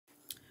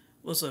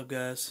What's up,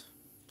 guys?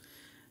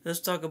 Let's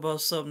talk about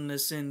something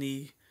that's in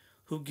the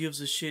who gives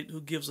a shit, who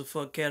gives a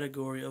fuck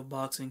category of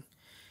boxing,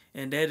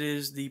 and that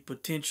is the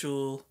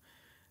potential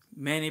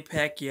Manny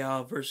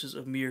Pacquiao versus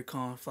Amir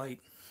Khan fight.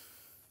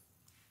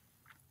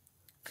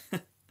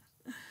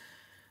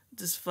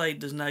 This fight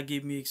does not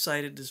get me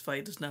excited. This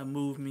fight does not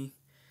move me.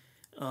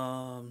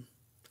 I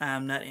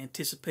am not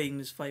anticipating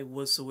this fight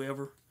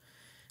whatsoever.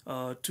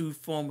 Two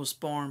former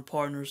sparring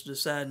partners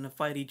deciding to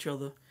fight each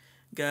other.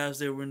 Guys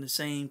that were in the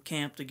same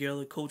camp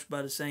together, coached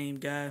by the same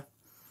guy.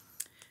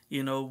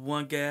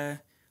 One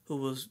guy who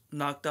was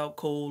knocked out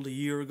cold a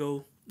year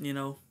ago,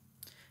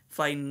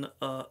 fighting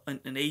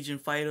an Asian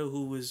fighter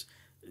who was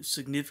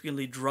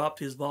significantly dropped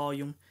his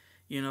volume,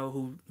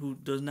 who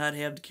does not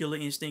have the killer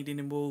instinct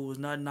anymore, who was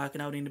not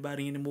knocking out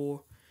anybody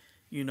anymore.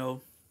 You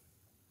know,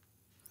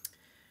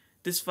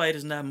 this fight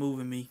is not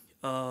moving me.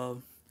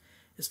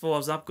 As far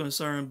as I'm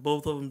concerned,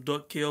 both of them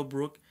ducked Kell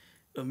Brook.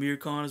 Amir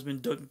Khan has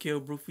been ducking Kell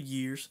Brook for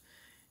years.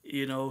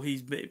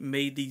 He's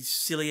made these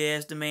silly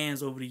ass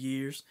demands over the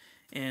years.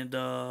 And,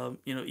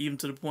 even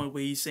to the point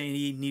where he's saying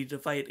he needed to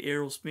fight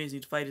Errol Spence, he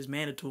needed to fight his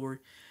mandatory.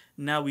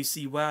 Now we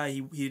see why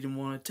he didn't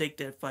want to take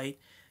that fight.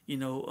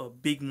 A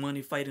big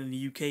money fight in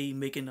the UK,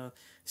 making a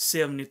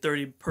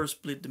 70-30 purse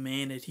split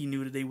demand that he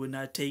knew that they would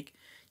not take.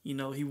 He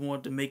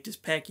wanted to make this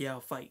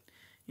Pacquiao fight.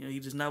 He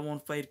does not want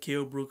to fight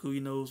Kell Brook, who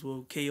he knows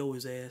will KO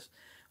his ass.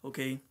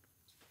 Okay?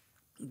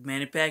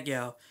 Manny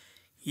Pacquiao,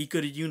 he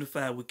could have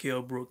unified with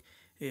Kell Brook.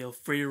 Hell,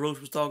 Freddie Roach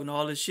was talking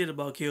all this shit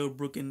about Kell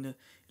Brook in the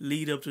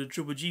lead up to the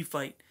Triple G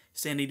fight,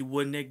 saying he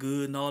wasn't that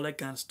good and all that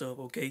kind of stuff,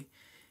 okay?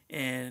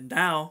 And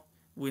now,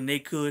 when they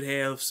could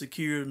have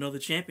secured another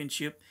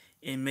championship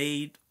and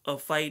made a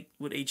fight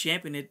with a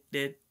champion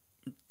that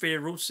Freddie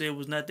Roach said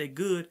was not that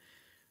good,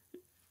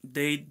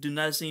 they do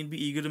not seem to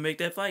be eager to make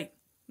that fight.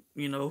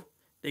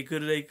 They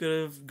could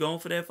have gone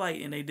for that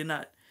fight, and they did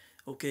not,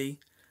 okay?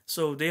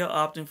 So they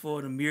are opting for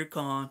an Amir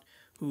Khan,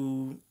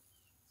 who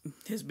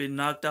has been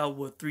knocked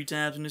out, 3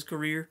 times in his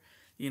career,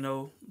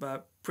 by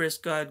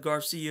Prescott,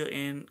 Garcia,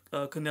 and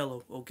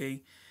Canelo,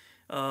 okay?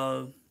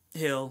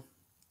 Hell,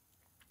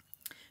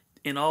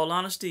 in all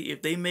honesty,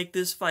 if they make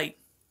this fight,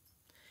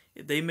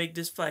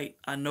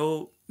 I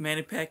know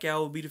Manny Pacquiao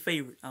will be the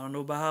favorite. I don't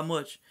know by how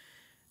much,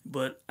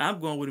 but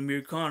I'm going with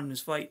Amir Khan in this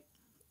fight.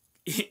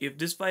 If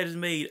this fight is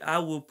made, I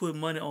will put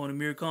money on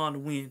Amir Khan to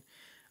win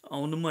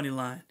on the money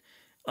line.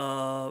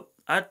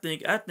 I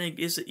think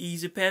it's an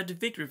easy path to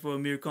victory for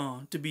Amir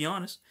Khan, to be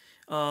honest.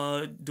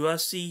 Do I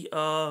see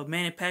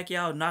Manny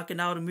Pacquiao knocking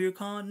out Amir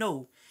Khan?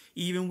 No.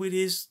 Even with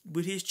his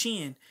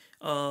chin,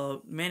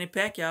 Manny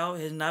Pacquiao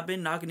has not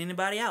been knocking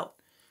anybody out.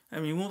 I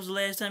mean, when was the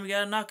last time he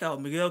got a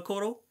knockout? Miguel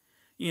Cotto?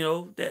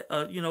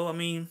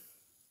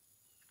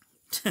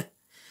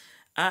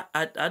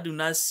 I do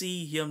not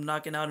see him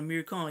knocking out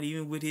Amir Khan,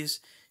 even with his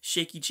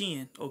shaky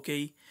chin,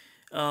 okay?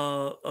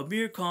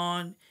 Amir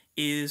Khan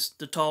is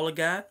the taller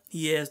guy.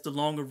 He has the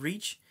longer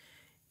reach.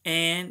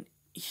 And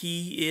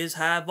he is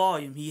high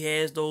volume. He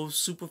has those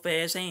super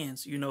fast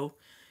hands,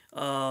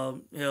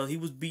 Hell, he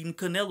was beating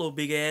Canelo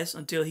big ass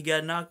until he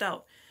got knocked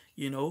out,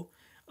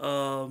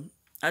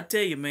 I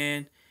tell you,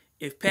 man,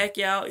 if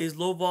Pacquiao is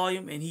low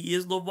volume, and he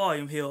is low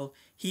volume, hell,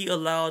 he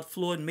allowed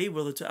Floyd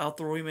Mayweather to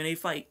outthrow him in a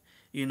fight,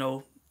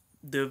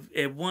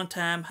 At one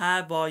time,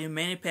 high volume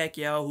Manny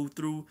Pacquiao, who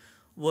threw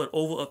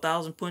over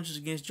 1,000 punches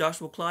against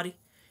Joshua Clottey,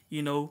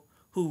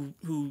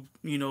 who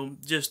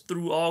just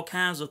threw all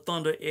kinds of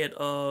thunder at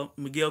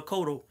Miguel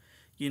Cotto,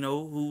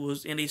 who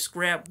was in a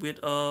scrap with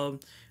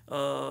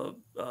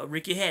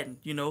Ricky Hatton,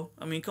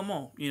 I mean, come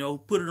on,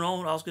 put it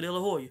on Oscar De La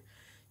Hoya.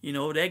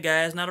 That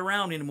guy is not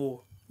around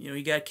anymore.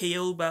 He got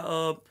KO'd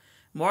by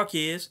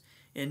Marquez,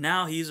 and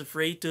now he's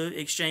afraid to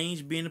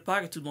exchange, be in the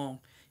pocket too long,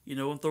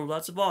 and throw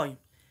lots of volume.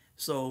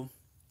 So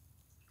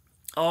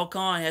all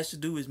Khan has to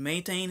do is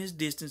maintain his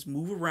distance,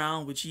 move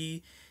around, which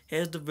he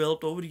has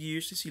developed over the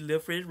years since he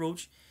left Freddie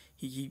Roach.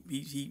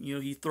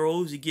 He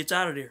throws, he gets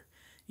out of there,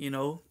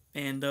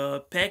 And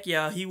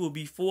Pacquiao, he will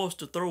be forced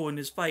to throw in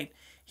this fight.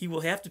 He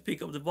will have to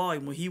pick up the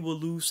volume, or he will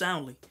lose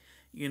soundly.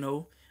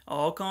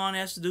 All Khan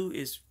has to do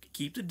is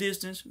keep the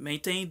distance,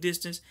 maintain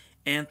distance,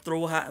 and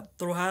throw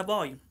high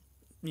volume.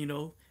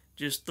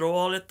 Just throw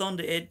all that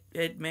thunder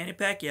at Manny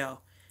Pacquiao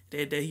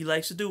that he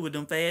likes to do with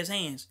them fast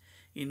hands.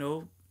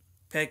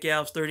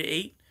 Pacquiao's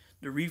 38.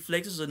 The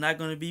reflexes are not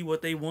going to be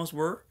what they once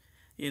were.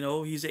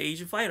 He's an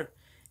Asian fighter.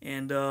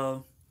 And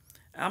I'm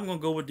going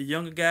to go with the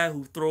younger guy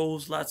who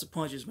throws lots of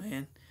punches,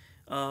 man.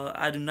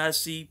 I do not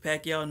see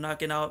Pacquiao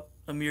knocking out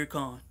Amir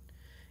Khan.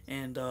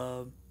 And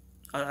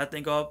I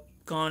think all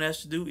Khan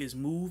has to do is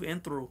move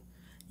and throw.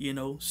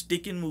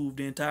 Stick and move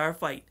the entire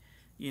fight.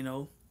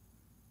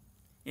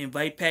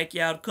 Invite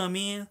Pacquiao to come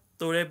in,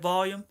 throw that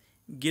volume,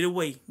 get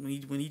away.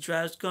 When he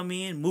tries to come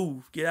in,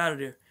 move, get out of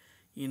there.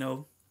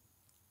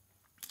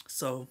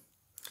 So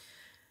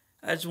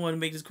I just wanted to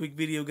make this quick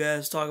video,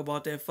 guys, talk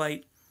about that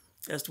fight.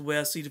 That's the way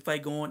I see the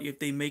fight going. If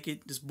they make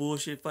it, this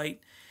bullshit fight,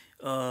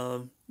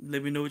 let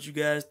me know what you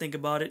guys think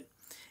about it.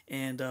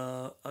 And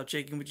I'll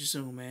check in with you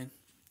soon, man.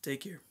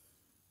 Take care.